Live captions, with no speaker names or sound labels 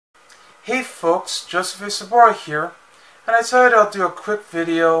Hey folks, Sobora here, and I decided I'll do a quick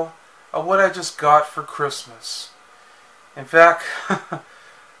video of what I just got for Christmas. In fact,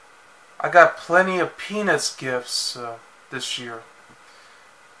 I got plenty of Peanuts gifts this year.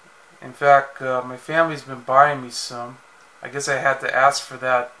 In fact, my family's been buying me some. I guess I had to ask for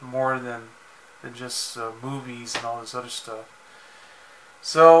that more than just movies and all this other stuff.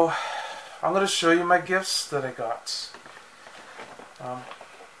 So, I'm going to show you my gifts that I got.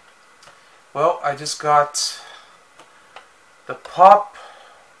 Well, I just got the Pop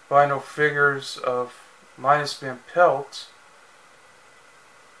vinyl figures of Linus Van Pelt.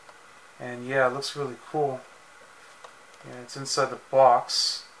 And yeah, it looks really cool. Yeah, it's inside the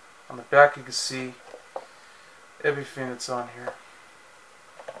box. On the back you can see everything that's on here.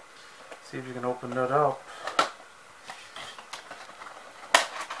 See if you can open that up.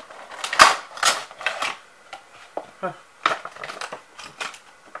 Huh.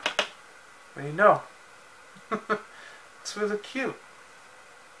 What do you know? It's really cute.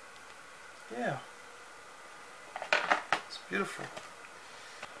 Yeah. It's beautiful.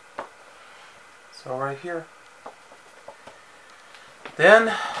 It's all right here.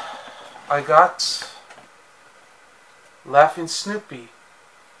 Then I got Laughing Snoopy.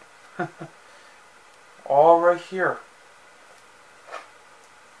 All right here.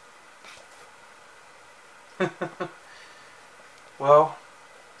 Well,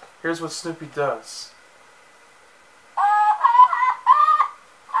 here's what Snoopy does.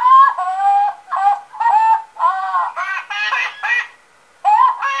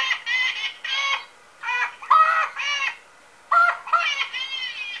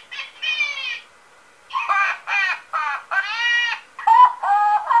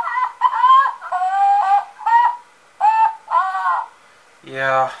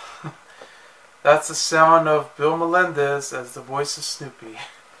 Yeah, that's the sound of Bill Melendez as the voice of Snoopy.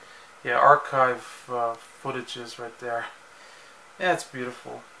 Yeah, archive footages right there. Yeah, it's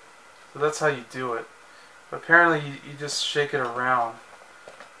beautiful. So that's how you do it. But apparently you just shake it around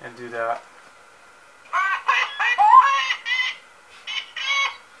and do that.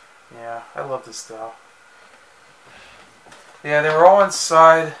 Yeah, I love this style. Yeah, they were all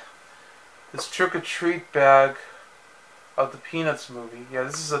inside this trick-or-treat bag of the Peanuts movie. Yeah,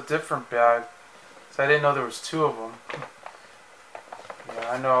 this is a different bag. So I didn't know there was two of them.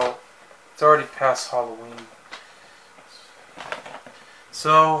 Yeah, I know it's already past Halloween.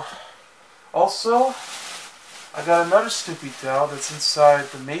 So, also, I got another Snoopy doll that's inside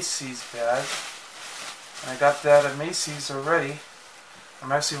the Macy's bag. And I got that at Macy's already.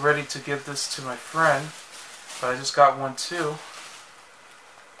 I'm actually ready to give this to my friend, but I just got one too.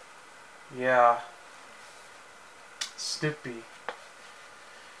 Yeah. Snoopy.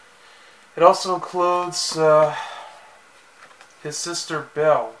 It also includes his sister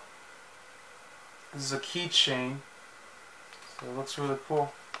Belle. This is a keychain, so it looks really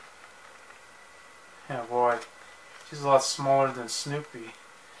cool. Yeah, boy, she's a lot smaller than Snoopy.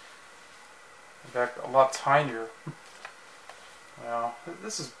 In fact, a lot tinier. Wow,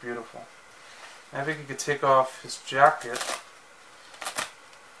 this is beautiful. I think you could take off his jacket.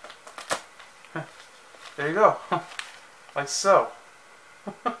 There you go. Like so.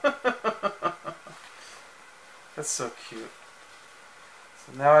 That's so cute.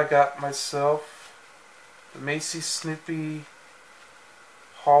 So now I got myself the Macy's Snoopy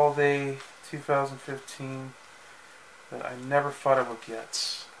Holiday 2015 that I never thought I would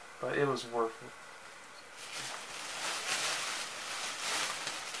get, but it was worth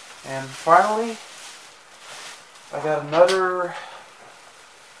it. And finally, I got another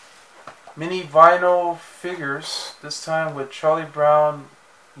mini vinyl figures, this time with Charlie Brown,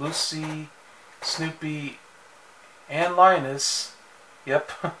 Lucy, Snoopy, and Linus.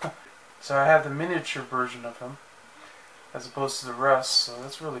 Yep. So I have the miniature version of him as opposed to the rest, so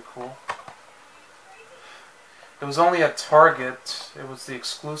that's really cool. It was only at Target. It was the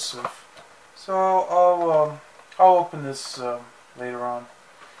exclusive. So I'll open this later on.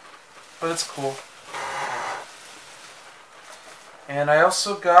 But it's cool. And I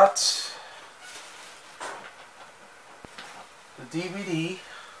also got the DVD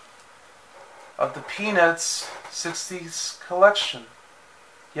of the Peanuts 60s collection.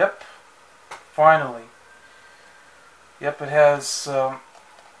 Yep, finally. Yep, it has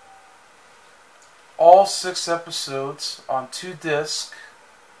all 6 episodes on 2 discs,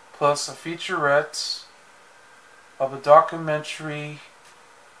 plus a featurette of a documentary,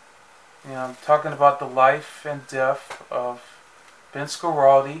 you know, talking about the life and death of Vince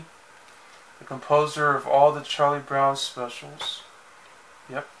Guaraldi, the composer of all the Charlie Brown specials.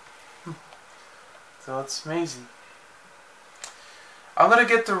 Yep. So it's amazing. I'm going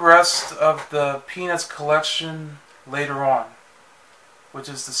to get the rest of the Peanuts collection later on, which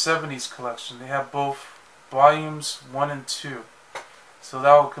is the 70s collection. They have both volumes 1 and 2. So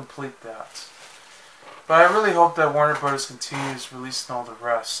that will complete that. But I really hope that Warner Brothers continues releasing all the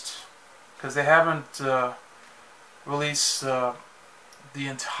rest, because they haven't released the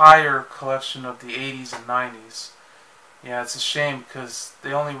entire collection of the 80s and 90s. Yeah, it's a shame because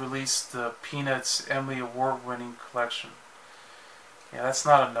they only released the Peanuts Emmy Award-winning collection. Yeah, that's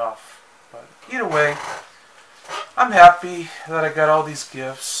not enough. But either way, I'm happy that I got all these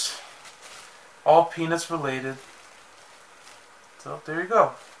gifts. All Peanuts related. So there you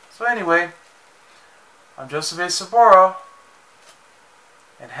go. So anyway, I'm Joseph A. Sobora,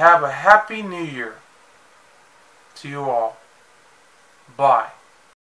 and have a happy New Year to you all. Bye.